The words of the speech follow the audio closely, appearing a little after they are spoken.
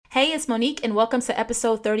Hey, it's Monique, and welcome to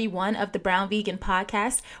episode 31 of the Brown Vegan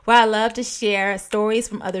Podcast, where I love to share stories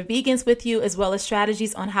from other vegans with you, as well as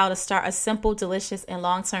strategies on how to start a simple, delicious, and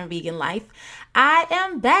long-term vegan life. I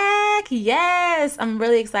am back. Yes, I'm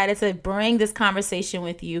really excited to bring this conversation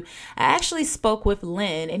with you. I actually spoke with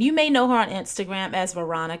Lynn, and you may know her on Instagram as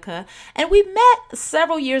Veronica, and we met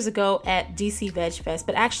several years ago at DC Veg Fest,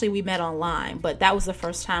 but actually we met online, but that was the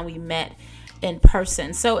first time we met in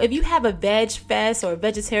person. So if you have a veg fest or a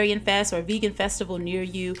vegetarian fest or a vegan festival near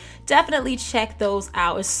you, definitely check those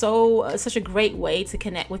out. It's such a great way to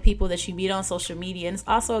connect with people that you meet on social media, and it's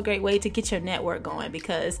also a great way to get your network going,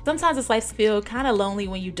 because sometimes it's life feel kind of lonely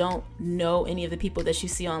when you don't know any of the people that you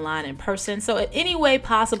see online in person. So in any way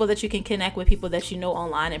possible that you can connect with people that you know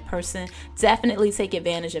online in person, definitely take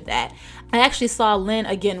advantage of that. I actually saw Lynn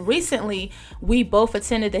again recently. We both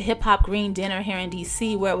attended the Hip Hop Green Dinner here in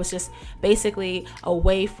DC, where it was just basically a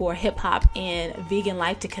way for hip hop and vegan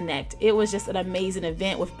life to connect. It was just an amazing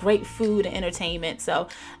event with great food and entertainment. So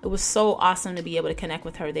it was so awesome to be able to connect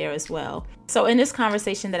with her there as well. So in this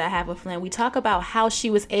conversation that I have with Lynn, we talk about how she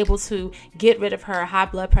was able to get rid of her high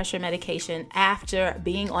blood pressure medication after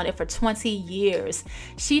being on it for 20 years.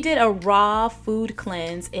 She did a raw food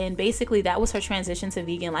cleanse, and basically that was her transition to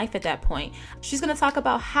vegan life at that point. She's going to talk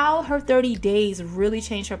about how her 30 days really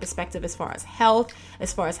changed her perspective as far as health,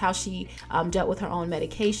 as far as how she dealt with her own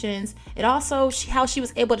medications, and also how she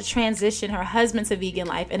was able to transition her husband to vegan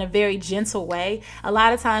life in a very gentle way. A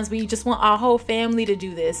lot of times we just want our whole family to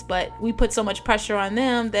do this, but we put so much pressure on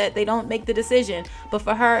them that they don't make the decision. But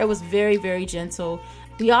for her, it was very, very gentle.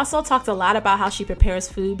 We also talked a lot about how she prepares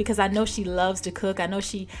food, because I know she loves to cook. I know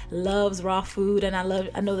she loves raw food, and I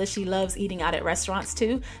know that she loves eating out at restaurants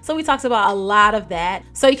too. So we talked about a lot of that.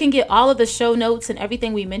 So you can get all of the show notes and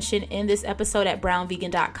everything we mentioned in this episode at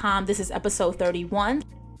brownvegan.com. This is episode 31.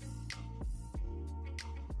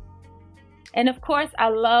 And of course, I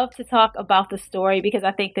love to talk about the story, because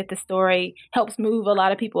I think that the story helps move a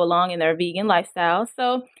lot of people along in their vegan lifestyle.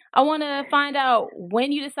 So I want to find out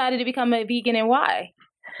when you decided to become a vegan and why.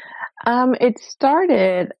 It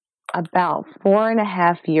started about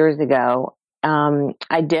 4.5 years ago.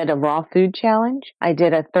 I did a raw food challenge. I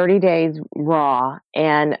did a 30 days raw,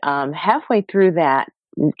 and halfway through that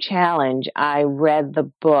challenge, I read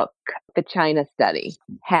the book, The China Study,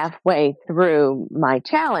 halfway through my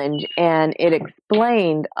challenge, and it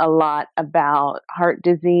explained a lot about heart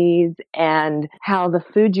disease and how the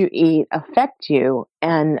food you eat affect you.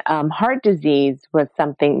 And heart disease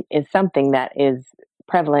is something that is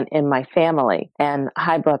prevalent in my family, and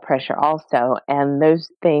high blood pressure also. And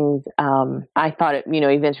those things, I thought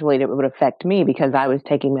eventually it would affect me, because I was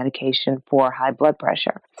taking medication for high blood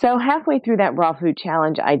pressure. So halfway through that raw food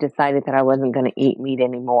challenge, I decided that I wasn't going to eat meat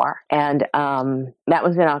anymore. And that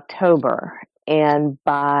was in October. And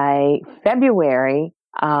by February,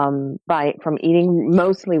 from eating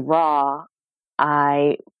mostly raw,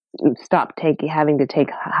 I stopped having to take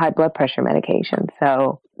high blood pressure medication.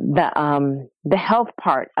 So the health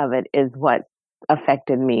part of it is what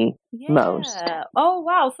affected me most. Oh,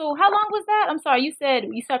 wow. So how long was that? I'm sorry, you said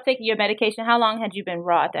you stopped taking your medication. How long had you been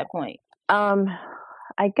raw at that point?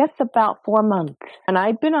 I guess about 4 months. And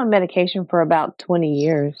I'd been on medication for about 20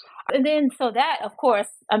 years. And then, so that, of course,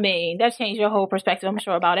 that changed your whole perspective, I'm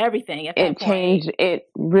sure, about everything at that point. It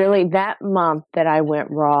really, that month that I went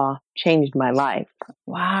raw changed my life.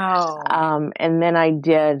 Wow. And then I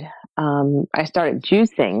started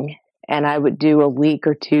juicing, and I would do a week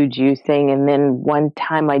or two juicing. And then one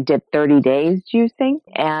time I did 30 days juicing,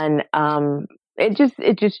 and it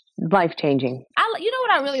just life changing. You know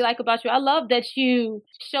what I really like about you? I love that you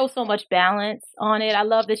show so much balance on it. I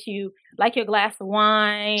love that you like your glass of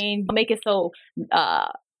wine, make it so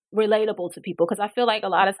relatable to people, because I feel like a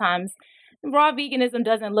lot of times raw veganism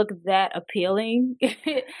doesn't look that appealing.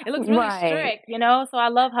 It looks really strict, so I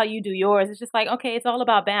love how you do yours. It's just like, okay, it's all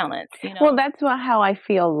about balance. Well, that's how I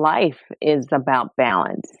feel life is about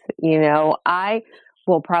balance. I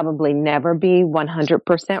will probably never be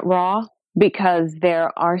 100% raw, because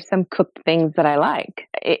there are some cooked things that I like.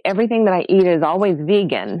 Everything that I eat is always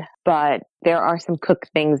vegan, but there are some cooked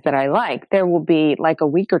things that I like. There will be like a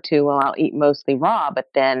week or two when I'll eat mostly raw, but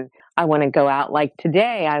then I want to go out. Like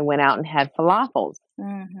today, I went out and had falafels.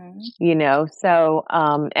 Mm-hmm. So,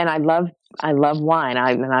 and I love wine.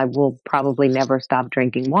 I will probably never stop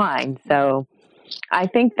drinking wine. So I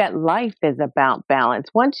think that life is about balance.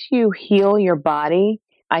 Once you heal your body,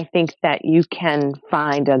 I think that you can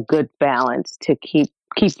find a good balance to keep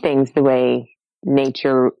things the way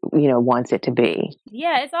nature, wants it to be.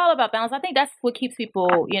 Yeah, it's all about balance. I think that's what keeps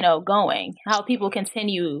people, going. How people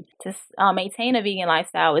continue to maintain a vegan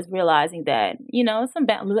lifestyle is realizing that,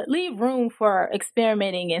 leave room for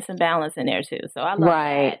experimenting and some balance in there too. So I love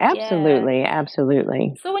Right. that. Absolutely. Yeah.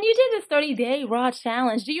 Absolutely. So when you did this 30-day raw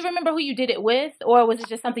challenge, do you remember who you did it with, or was it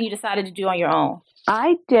just something you decided to do on your own?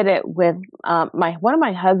 I did it with one of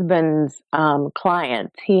my husband's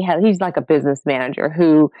clients. He's like a business manager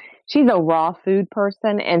who she's a raw food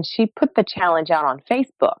person, and she put the challenge out on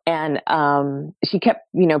Facebook, and she kept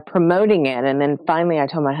promoting it. And then finally, I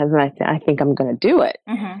told my husband, I said, I think I'm going to do it.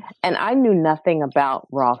 Mm-hmm. And I knew nothing about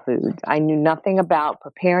raw foods. I knew nothing about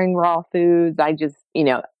preparing raw foods. I just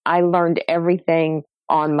I learned everything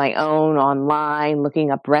on my own online,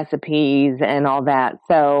 looking up recipes and all that.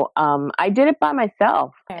 So I did it by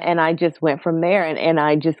myself, and I just went from there, and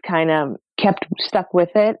I just kind of kept stuck with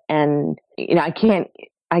it. And I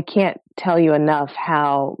can't tell you enough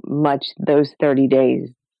how much those 30 days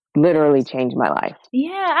literally changed my life.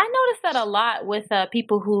 Yeah, I noticed that a lot with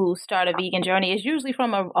people who start a vegan journey. It's usually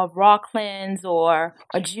from a raw cleanse or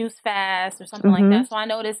a juice fast or something like that. So I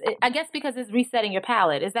noticed, I guess because it's resetting your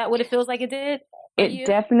palate. Is that what it feels like it did? It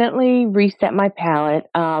definitely reset my palate.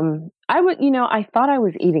 I thought I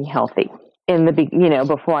was eating healthy in the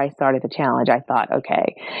before I started the challenge. I thought,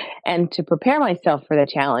 okay. And to prepare myself for the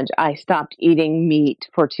challenge, I stopped eating meat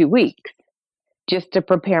for 2 weeks just to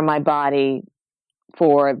prepare my body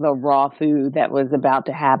for the raw food that was about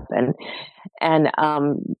to happen. And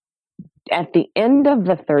at the end of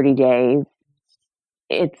the 30 days,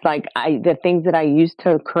 it's like the things that I used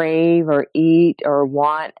to crave or eat or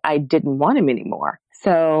want, I didn't want them anymore.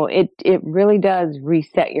 So it really does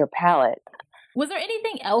reset your palate. Was there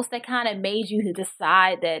anything else that kind of made you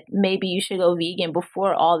decide that maybe you should go vegan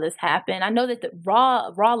before all this happened? I know that the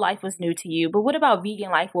raw life was new to you, but what about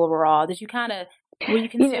vegan life overall? Were you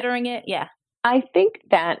considering it? Yeah. I think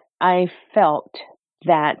that I felt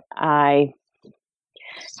that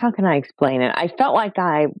how can I explain it? I felt like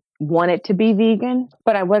I wanted to be vegan,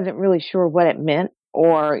 but I wasn't really sure what it meant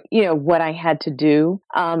or, what I had to do.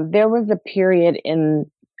 There was a period in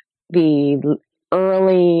the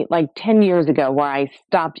early, 10 years ago where I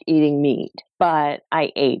stopped eating meat, but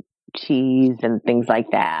I ate cheese and things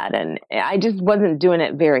like that. And I just wasn't doing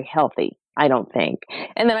it very healthy, I don't think.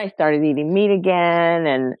 And then I started eating meat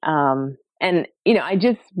again. And I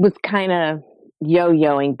just was kind of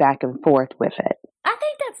yo-yoing back and forth with it. I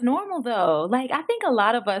think that's normal though. I think a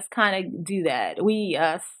lot of us kind of do that. We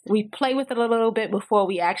play with it a little bit before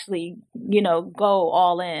we actually, go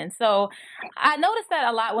all in. So I noticed that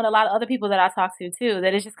a lot when a lot of other people that I talk to too,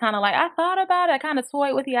 that it's just kind of like, I thought about it. I kind of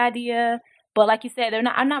toyed with the idea, but like you said,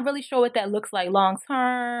 I'm not really sure what that looks like long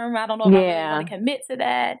term. I don't know if I really want to commit to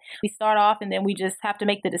that. We start off and then we just have to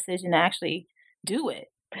make the decision to actually do it.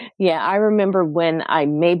 Yeah, I remember when I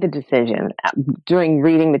made the decision during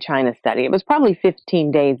reading the China study. It was probably 15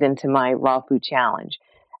 days into my raw food challenge.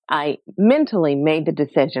 I mentally made the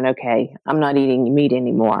decision, okay, I'm not eating meat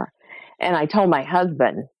anymore. And I told my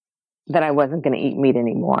husband that I wasn't going to eat meat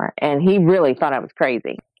anymore. And he really thought I was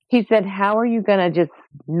crazy. He said, how are you going to just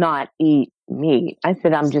not eat meat? I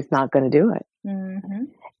said, I'm just not going to do it. Mm-hmm.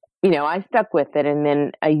 I stuck with it. And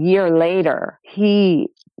then a year later, he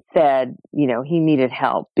said, he needed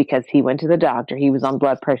help because he went to the doctor. He was on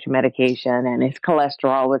blood pressure medication and his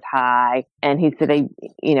cholesterol was high. And he said,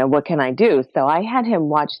 what can I do? So I had him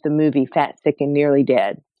watch the movie Fat, Sick, and Nearly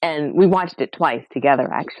Dead. And we watched it twice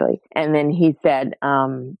together, actually. And then he said,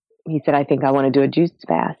 I think I want to do a juice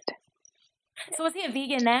fast. So is he a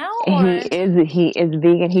vegan now? Or? He is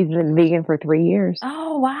vegan. He's been vegan for 3 years.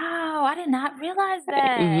 Oh, wow. I did not realize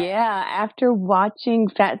that. Yeah. After watching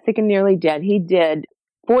Fat, Sick, and Nearly Dead, he did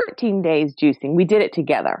 14 days juicing. We did it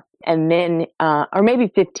together. And then, or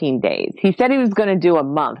maybe 15 days. He said he was going to do a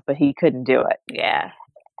month, but he couldn't do it. Yeah.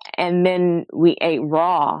 And then we ate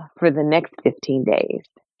raw for the next 15 days.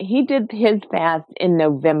 He did his fast in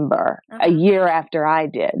November, a year after I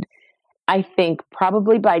did. I think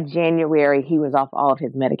probably by January, he was off all of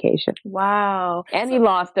his medication. Wow. And he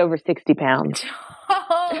lost over 60 pounds.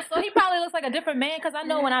 Oh, so he probably looks like a different man because I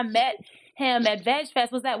know when I met him at Veg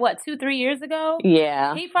Fest, was that 2-3 years ago?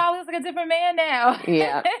 Yeah. He probably looks like a different man now.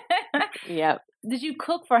 Yeah. Yep. Did you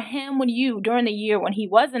cook for him during the year when he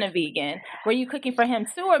wasn't a vegan? Were you cooking for him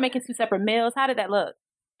too or making 2 separate meals? How did that look?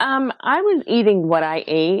 I was eating what I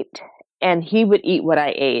ate. And he would eat what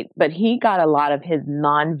I ate, but he got a lot of his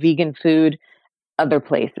non-vegan food other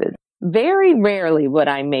places. Very rarely would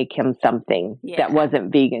I make him something that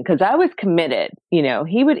wasn't vegan because I was committed.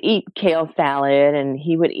 He would eat kale salad and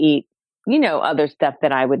he would eat, other stuff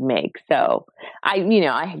that I would make. So I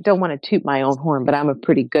don't want to toot my own horn, but I'm a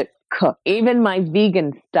pretty good cook. Even my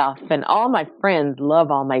vegan stuff, and all my friends love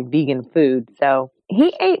all my vegan food. So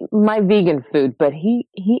he ate my vegan food, but he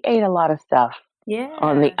ate a lot of stuff. Yeah.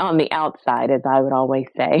 On the outside, as I would always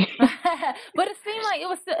say. But it seemed like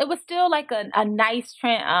it was still like a nice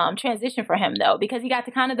transition for him though, because he got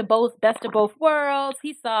to kind of the best of both worlds.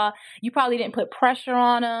 He saw you probably didn't put pressure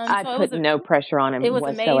on him. I put no pressure on him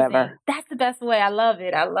whatsoever. Amazing. That's the best way. I love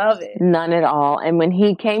it. None at all. And when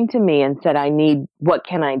he came to me and said, what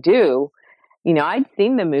can I do? I'd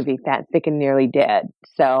seen the movie Fat, Sick, and Nearly Dead.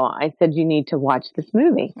 So I said, you need to watch this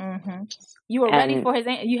movie. Mm-hmm. You were ready for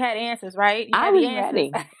you had answers, right? I was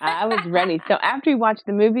ready. I was ready. So after he watched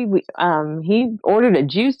the movie, he ordered a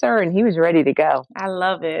juicer and he was ready to go. I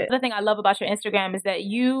love it. The thing I love about your Instagram is that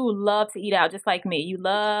you love to eat out just like me. You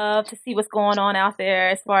love to see what's going on out there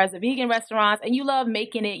as far as the vegan restaurants, and you love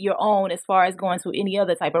making it your own as far as going to any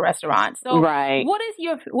other type of restaurant. So right.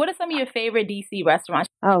 What are some of your favorite DC restaurants?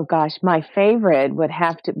 Oh gosh, my favorite would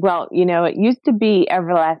have to, it used to be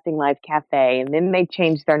Everlasting Life Cafe, and then they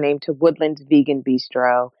changed their name to Woodlands Vegan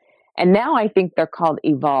Bistro. And now I think they're called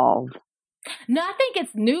Evolve. No, I think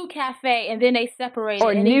it's New Cafe, and then they separated.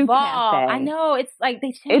 Or New Evolve. Cafe. I know, it's like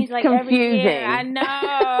they change it's like confusing. Every year. I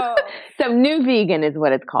know. So New Vegan is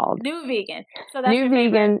what it's called. New Vegan. So that's New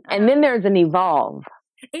Vegan, and then there's an Evolve.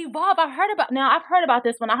 Evolve, I've heard about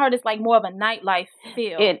this one. I heard it's like more of a nightlife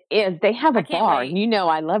feel. It is. They have a bar. Wait.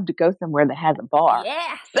 I love to go somewhere that has a bar.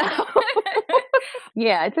 Yeah. So,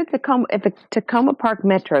 yeah, it's a Tacoma Park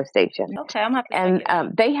Metro station. Okay, I'm happy. And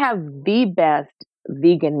they have the best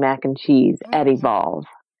vegan mac and cheese at Evolve.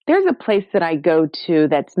 There's a place that I go to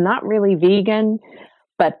that's not really vegan,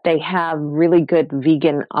 but they have really good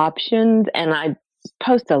vegan options, and I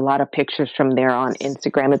post a lot of pictures from there on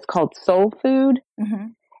Instagram. It's called Soul Food. Mm-hmm.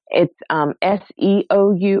 It's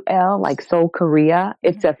SEOUL, like Seoul, Korea.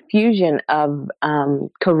 It's a fusion of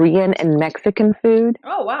Korean and Mexican food.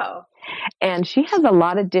 Oh, wow. And she has a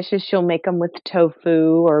lot of dishes. She'll make them with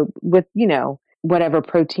tofu or with, whatever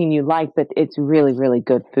protein you like, but it's really, really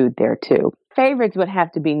good food there too. Favorites would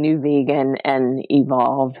have to be New Vegan and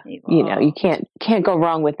Evolve. You can't go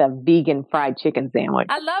wrong with a vegan fried chicken sandwich.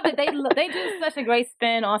 I love it. They do such a great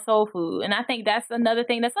spin on soul food, and I think that's another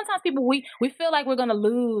thing that sometimes people we feel like we're going to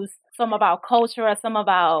lose some of our culture or some of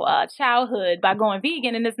our childhood by going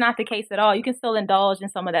vegan, and it's not the case at all. You can still indulge in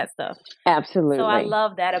some of that stuff. Absolutely. So I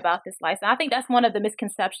love that about this lifestyle. I think that's one of the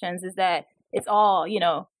misconceptions is that it's all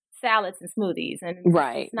salads and smoothies, and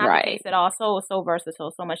it's not the case at all. So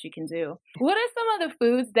versatile, so much you can do. What are some of the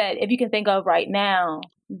foods that, if you can think of right now,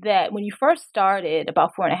 that when you first started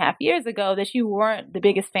about 4.5 years ago, that you weren't the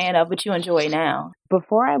biggest fan of, but you enjoy now?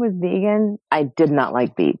 Before I was vegan, I did not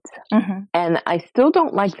like beets, and I still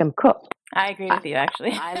don't like them cooked. I agree with you,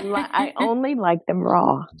 actually. I only like them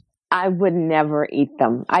raw. I would never eat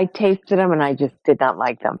them. I tasted them and I just did not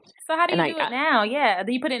like them. So how do you do it now? Yeah.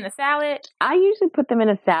 Do you put it in a salad? I usually put them in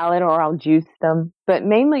a salad or I'll juice them. But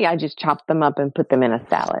mainly I just chop them up and put them in a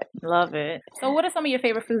salad. Love it. So what are some of your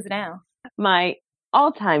favorite foods now? My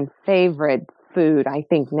all-time favorite food, I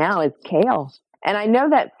think now, is kale. And I know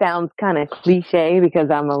that sounds kind of cliche because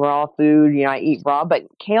I'm a raw food, I eat raw. But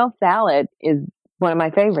kale salad is one of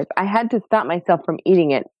my favorites. I had to stop myself from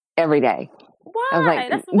eating it every day. Why?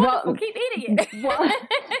 That's wonderful. Keep eating it.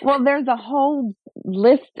 Well, there's a whole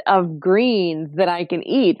list of greens that I can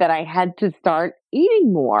eat that I had to start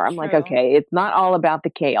eating more. I'm like, okay, it's not all about the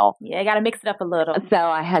kale. Yeah, you got to mix it up a little. So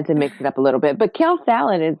I had to mix it up a little bit. But kale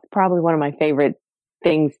salad is probably one of my favorite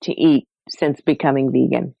things to eat since becoming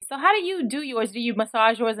vegan. So how do you do yours? Do you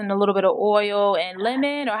massage yours in a little bit of oil and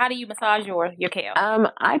lemon, or how do you massage your kale?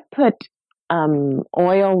 I put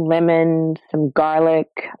oil, lemon, some garlic,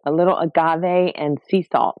 a little agave, and sea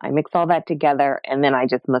salt. I mix all that together, and then I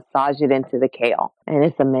just massage it into the kale, and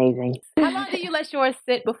it's amazing. How long do you let yours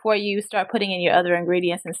sit before you start putting in your other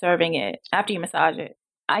ingredients and serving it after you massage it?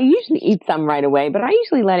 I usually eat some right away, but I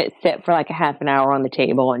usually let it sit for like a half an hour on the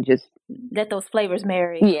table and just let those flavors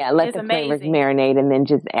marinate. Yeah, let the flavors marinate, and then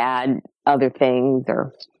just add other things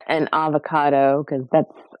or an avocado, because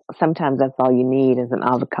sometimes that's all you need is an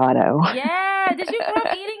avocado. Yeah. Did you grow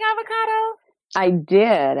up eating avocado? I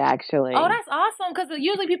did, actually. Oh, that's awesome, because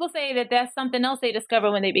usually people say that that's something else they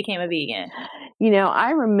discovered when they became a vegan.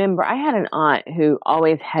 I remember I had an aunt who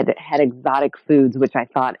always had exotic foods, which I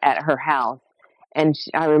thought at her house. And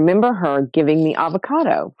I remember her giving me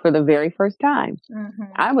avocado for the very first time. Mm-hmm.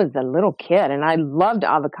 I was a little kid, and I loved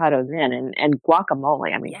avocados then, and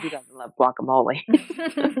guacamole. I mean, who doesn't love guacamole?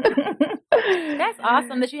 That's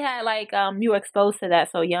awesome that you had, you were exposed to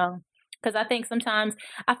that so young. Because I think sometimes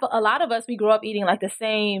a lot of us, we grow up eating like the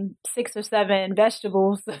same 6 or 7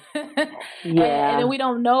 vegetables. And then we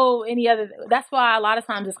don't know any other. That's why a lot of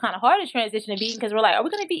times it's kind of hard to transition to vegan because we're like, are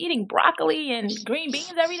we going to be eating broccoli and green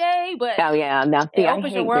beans every day? But now see, I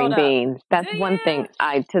hate green beans. That's one thing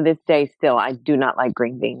to this day still, I do not like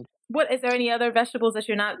green beans. What, is there any other vegetables that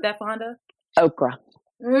you're not that fond of? Okra.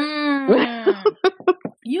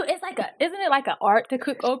 Isn't it like an art to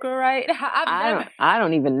cook okra, right? I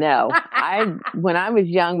don't even know. When I was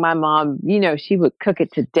young, my mom, she would cook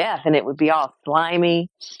it to death and it would be all slimy.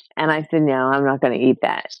 And I said, no, I'm not going to eat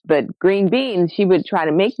that. But green beans, she would try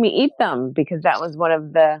to make me eat them because that was one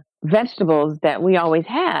of the vegetables that we always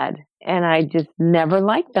had. And I just never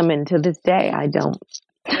liked them. And to this day, I don't.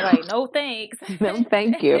 You're like, no thanks. No,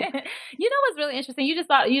 thank you. You know what's really interesting? You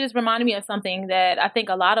just reminded me of something that I think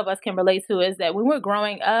a lot of us can relate to is that when we're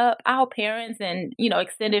growing up, our parents and,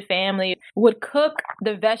 extended family would cook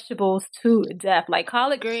the vegetables to death, like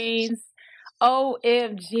collard greens.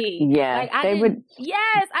 OMG. Yeah, I didn't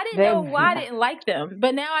know why I didn't like them,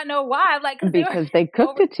 but now I know why. Because they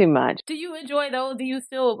cooked it too much. Do you enjoy those? Do you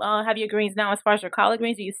still have your greens now as far as your collard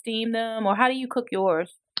greens? Do you steam them or how do you cook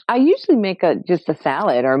yours? I usually make just a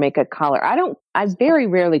salad or make a collard. I very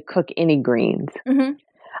rarely cook any greens. Mm-hmm.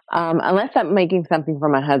 Unless I'm making something for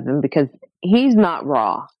my husband because he's not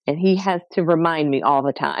raw and he has to remind me all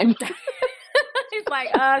the time. He's like,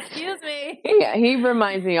 excuse me. Yeah, he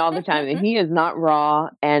reminds me all the time that he is not raw.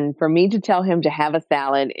 And for me to tell him to have a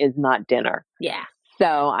salad is not dinner. Yeah. So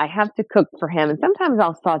I have to cook for him. And sometimes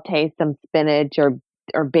I'll saute some spinach or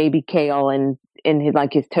baby kale in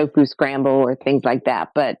his tofu scramble or things like that.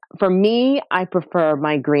 But for me, I prefer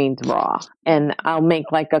my greens raw. And I'll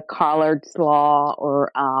make like a collard slaw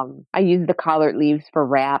or I use the collard leaves for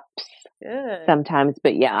wraps sometimes.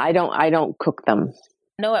 But yeah, I don't cook them.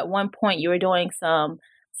 I know at one point you were doing some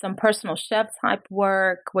personal chef type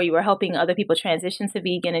work where you were helping other people transition to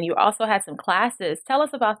vegan and you also had some classes. Tell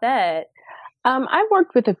us about that. I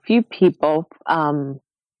worked with a few people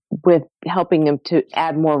with helping them to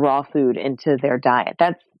add more raw food into their diet.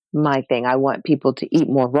 That's my thing. I want people to eat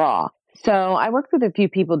more raw. So I worked with a few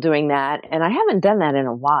people doing that and I haven't done that in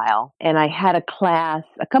a while. And I had a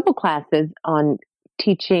couple classes on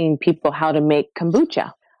teaching people how to make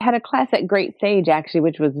kombucha. I had a class at Great Sage actually,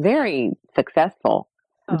 which was very successful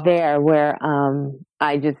there where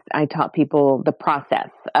I taught people the process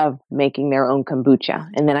of making their own kombucha.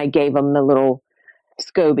 And then I gave them the little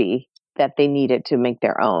SCOBY that they needed to make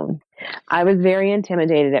their own. I was very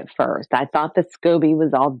intimidated at first. I thought the SCOBY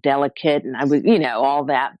was all delicate and I was, all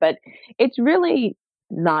that, but it's really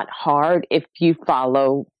not hard if you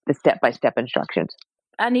follow the step-by-step instructions.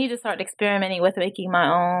 I need to start experimenting with making my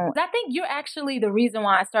own. I think you're actually the reason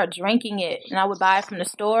why I started drinking it and I would buy it from the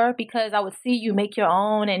store because I would see you make your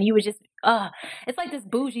own and you would just, it's like this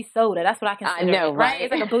bougie soda. That's what I consider. I know, right?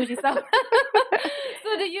 It's like a bougie soda.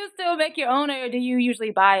 So do you still make your own or do you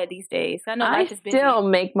usually buy it these days? I know life is busy. I still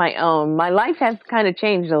make my own. My life has kind of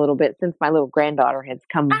changed a little bit since my little granddaughter has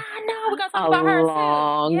come I know. We're going to talk about her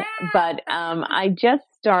along. Yeah. But I just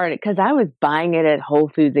started because I was buying it at Whole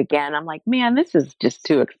Foods again. I'm like, man, this is just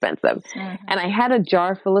too expensive. Mm-hmm. And I had a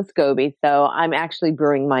jar full of SCOBY, so I'm actually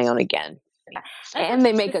brewing my own again. And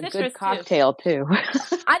they make a good cocktail too.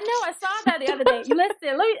 I know. I saw that the other day.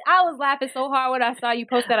 Listen, I was laughing so hard when I saw you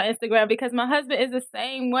post that on Instagram because my husband is the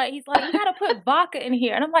same way. He's like, you got to put vodka in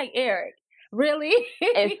here. And I'm like, Eric, really?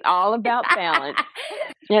 It's all about balance.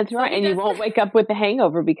 That's right. And you won't wake up with a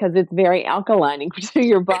hangover because it's very alkalining to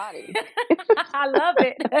your body. I love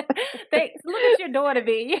it. Thanks. Look at your daughter,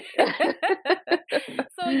 B.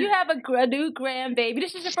 So you have a new grandbaby.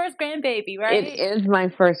 This is your first grandbaby, right? It is my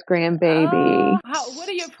first grandbaby. What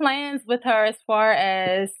are your plans with her as far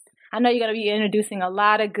as, I know you're going to be introducing a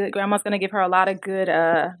lot of good, grandma's going to give her a lot of good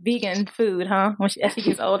vegan food, huh? As she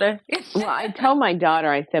gets older. Well, I told my daughter,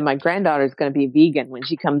 I said, my granddaughter's going to be vegan when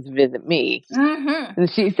she comes to visit me. Mm-hmm. And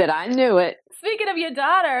she said, I knew it. Speaking of your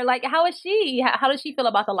daughter, how is she? How does she feel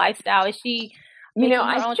about the lifestyle? Is she making her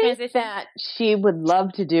own transition? I think that she would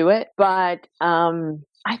love to do it, but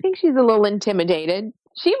I think she's a little intimidated.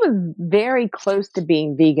 She was very close to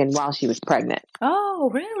being vegan while she was pregnant.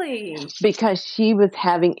 Oh, really? Because she was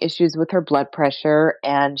having issues with her blood pressure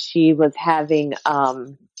and she was having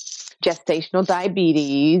gestational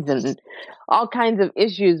diabetes and all kinds of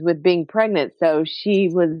issues with being pregnant. So she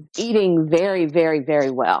was eating very, very,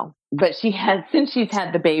 very well. but since she's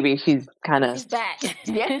had the baby, she's kind of She's back.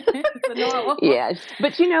 Yeah. It's normal. Yeah.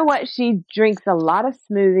 But you know what? She drinks a lot of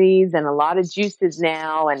smoothies and a lot of juices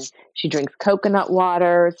now, and she drinks coconut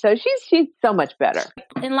water. So she's so much better.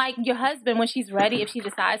 And like your husband, when she's ready, if she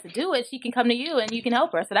decides to do it, she can come to you and you can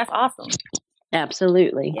help her. So that's awesome.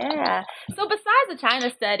 Absolutely. Yeah. So besides the China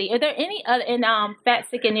study, are there any other, in Fat,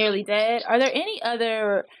 Sick, and Nearly Dead, are there any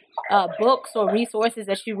other books or resources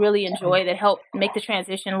that you really enjoy that help make the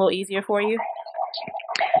transition a little easier for you?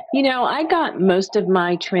 You know, I got most of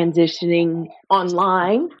my transitioning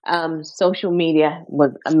online. Social media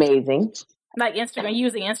was amazing. Like Instagram,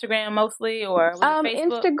 using Instagram mostly, or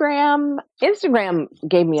Facebook? Instagram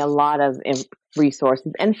gave me a lot of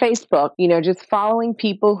resources, and Facebook, you know, just following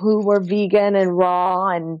people who were vegan and raw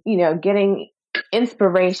and, you know, getting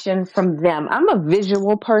inspiration from them. I'm a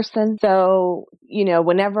visual person. So, you know,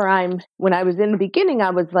 when I was in the beginning,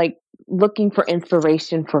 I was like looking for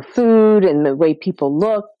inspiration for food and the way people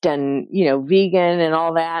looked and, you know, vegan and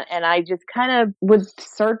all that. And I just kind of would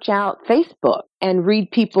search out Facebook and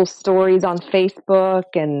read people's stories on Facebook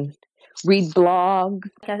and read blogs.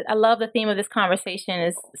 I love the theme of this conversation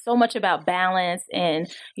is so much about balance and,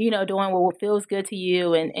 you know, doing what feels good to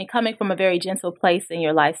you and coming from a very gentle place in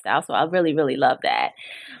your lifestyle. So I really, really love that.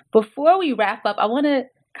 Before we wrap up, I want to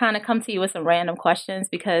kind of come to you with some random questions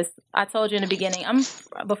because I told you in the beginning,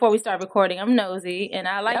 before we start recording, I'm nosy and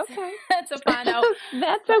I like to find out.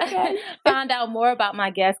 That's okay. Find out more about my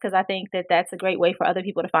guests because I think that that's a great way for other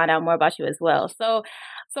people to find out more about you as well. So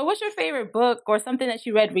what's your favorite book or something that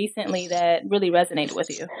you read recently that really resonated with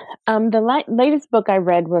you? The latest book I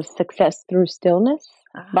read was Success Through Stillness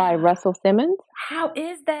by Russell Simmons. How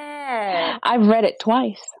is that? I've read it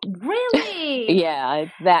twice. Really? Yeah,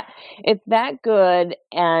 it's that good.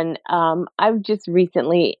 And I've just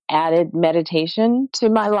recently added meditation to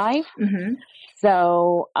my life. Mm-hmm.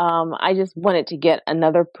 So I just wanted to get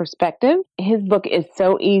another perspective. His book is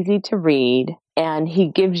so easy to read, and he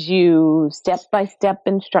gives you step-by-step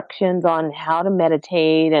instructions on how to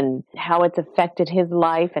meditate and how it's affected his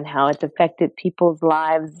life and how it's affected people's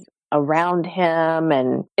lives around him.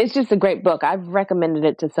 And it's just a great book. I've recommended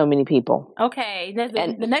it to so many people. Okay.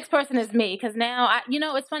 The next person is me. Cause now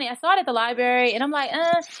it's funny. I saw it at the library and I'm like,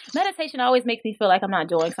 meditation always makes me feel like I'm not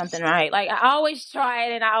doing something right. Like I always try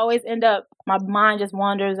it and I always end up, my mind just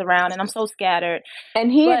wanders around and I'm so scattered. And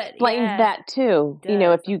he explains that too. You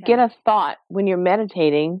know, if you get a thought when you're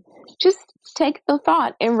meditating, just take the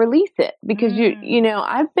thought and release it because you know,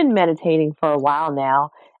 I've been meditating for a while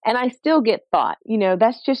now. And I still get thought, you know,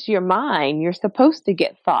 that's just your mind. You're supposed to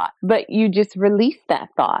get thought, but you just release that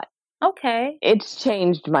thought. Okay. It's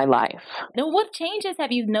changed my life. Now, what changes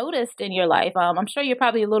have you noticed in your life? I'm sure you're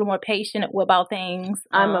probably a little more patient about things.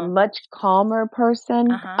 I'm a much calmer person.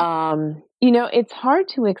 You know, it's hard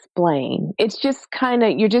to explain. It's just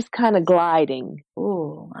you're just kind of gliding.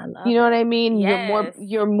 Ooh, I love You know what I mean? Yes.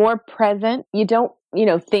 You're more present. You don't, you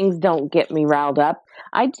know, things don't get me riled up.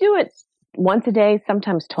 I do it once a day,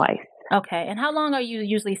 sometimes twice. Okay. And how long are you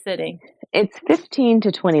usually sitting? It's 15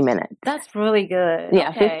 to 20 minutes. That's really good.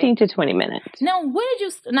 Yeah, okay. 15 to 20 minutes. Now,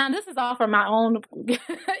 now this is all for my own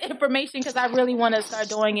information because I really want to start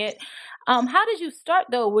doing it. How did you start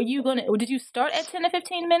though? Did you start at 10 to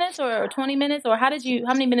 15 minutes or 20 minutes or how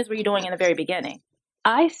many minutes were you doing in the very beginning?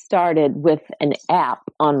 I started with an app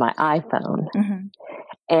on my iPhone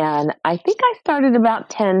and I think I started about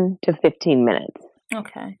 10 to 15 minutes.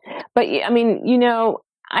 Okay. But I mean, you know,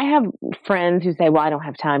 I have friends who say, well, I don't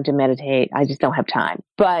have time to meditate. I just don't have time.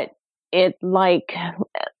 But it like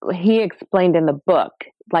he explained in the book,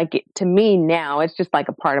 to me now, it's just like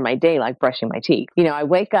a part of my day, like brushing my teeth. You know, I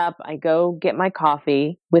wake up, I go get my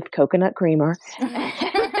coffee with coconut creamer.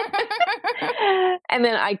 And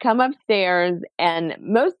then I come upstairs and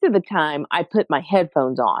most of the time I put my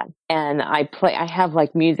headphones on and I have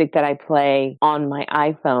like music that I play on my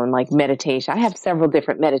iPhone, like meditation. I have several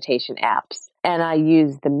different meditation apps and I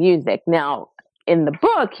use the music. Now in the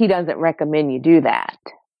book, he doesn't recommend you do that.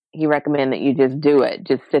 He recommends that you just do it.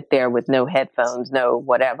 Just sit there with no headphones, no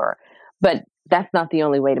whatever. But that's not the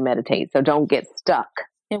only way to meditate. So don't get stuck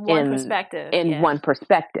in one perspective. One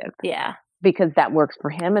perspective. Yeah. Because that works for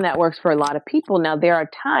him and that works for a lot of people. Now, there are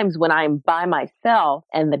times when I'm by myself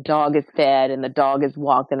and the dog is fed and the dog is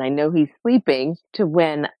walked and I know he's sleeping to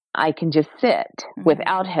when I can just sit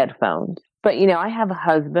without headphones. But, you know, I have a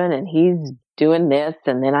husband and he's doing this,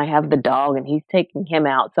 and then I have the dog and he's taking him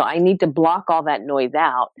out. So I need to block all that noise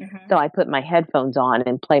out. So I put my headphones on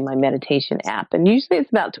and play my meditation app. And usually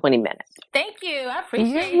it's about 20 minutes. Thank you. I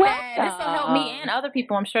appreciate that. This will help me and other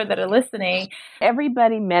people, I'm sure, that are listening.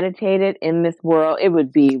 Everybody meditated in this world, it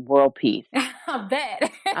would be world peace. I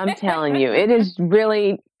bet. I'm telling you, it is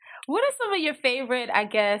really... What are some of your favorite, I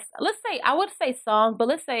guess, I would say songs, but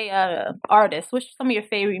let's say artists. Which are some of your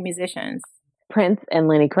favorite musicians? Prince and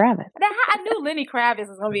Lenny Kravitz. I knew Lenny Kravitz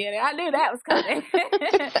was going to be in it. I knew that was coming.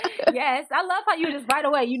 Yes, I love how you just right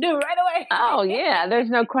away. You knew right away. Oh, yeah, there's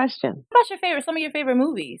no question. What's some of your favorite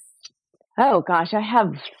movies? Oh, gosh, I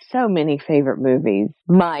have so many favorite movies.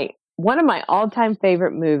 One of my all-time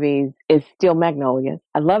favorite movies is Steel Magnolias.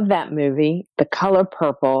 I love that movie. The Color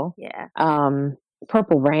Purple. Yeah.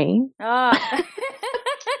 Purple Rain. Oh. I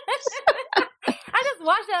just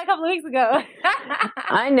watched that a couple of weeks ago.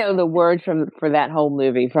 I know the words for that whole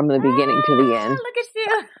movie from the beginning to the end. Look at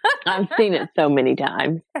you. I've seen it so many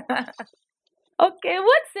times. Okay,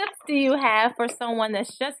 what tips do you have for someone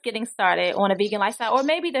that's just getting started on a vegan lifestyle, or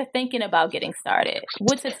maybe they're thinking about getting started?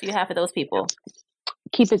 What tips do you have for those people?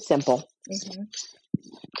 Keep it simple.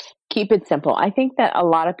 Keep it simple. I think that a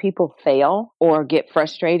lot of people fail or get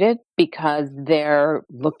frustrated because they're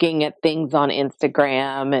looking at things on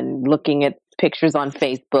Instagram and looking at pictures on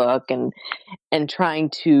Facebook and trying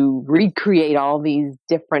to recreate all these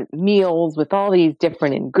different meals with all these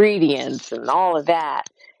different ingredients and all of that.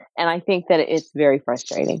 And I think that it's very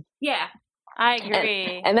frustrating. Yeah, I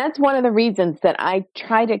agree. And that's one of the reasons that I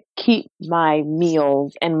try to keep my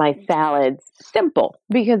meals and my salads simple,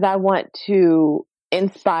 because I want to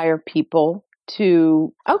inspire people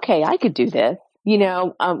to, okay, I could do this. You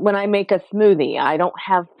know, when I make a smoothie, I don't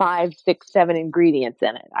have 5, 6, 7 ingredients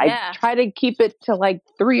in it. I try to keep it to like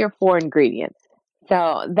 3 or 4 ingredients.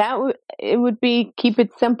 So it would be keep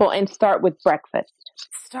it simple and start with breakfast.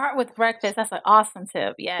 Start with breakfast. That's an awesome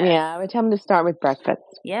tip. Yeah. Yeah, I would tell them to start with breakfast.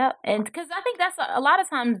 Yeah, and because I think that's a lot of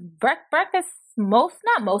times breakfast.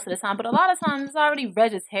 Not most of the time, but a lot of times it's already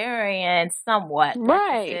vegetarian somewhat.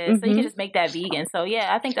 Right. So you can just make that vegan. So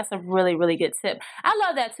yeah, I think that's a really, really good tip. I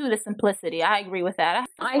love that too, the simplicity. I agree with that.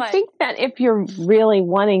 I think that if you're really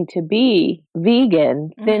wanting to be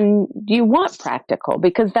vegan, then you want practical,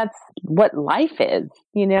 because that's what life is.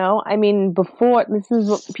 You know, I mean, this is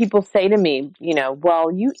what people say to me, you know, well,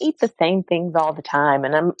 you eat the same things all the time.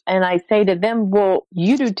 And I say to them, well,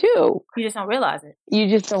 you do too. You just don't realize it. You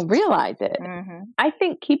just don't realize it. I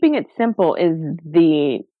think keeping it simple is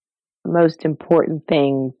the most important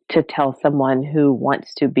thing to tell someone who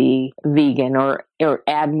wants to be vegan or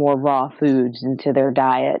add more raw foods into their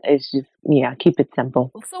diet. It's just, keep it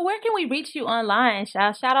simple. So where can we reach you online?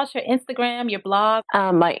 Shout out your Instagram, your blog.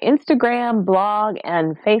 My Instagram, blog,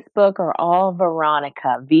 and Facebook are all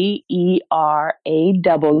Veronica, VERAWNICA.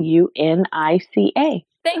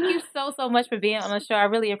 Thank you so much for being on the show. I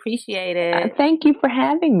really appreciate it. Thank you for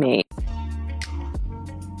having me.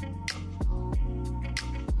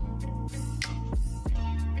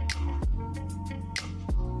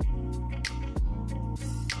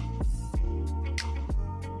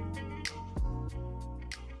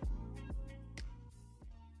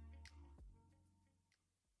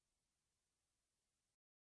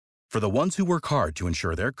 For the ones who work hard to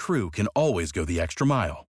ensure their crew can always go the extra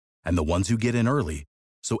mile, and the ones who get in early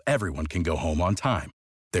so everyone can go home on time,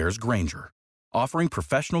 there's Grainger, offering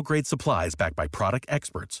professional-grade supplies backed by product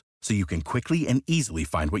experts so you can quickly and easily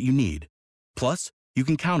find what you need. Plus, you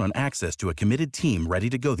can count on access to a committed team ready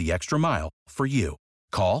to go the extra mile for you.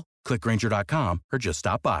 Call, click Grainger.com, or just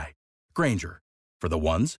stop by. Grainger, for the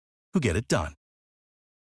ones who get it done.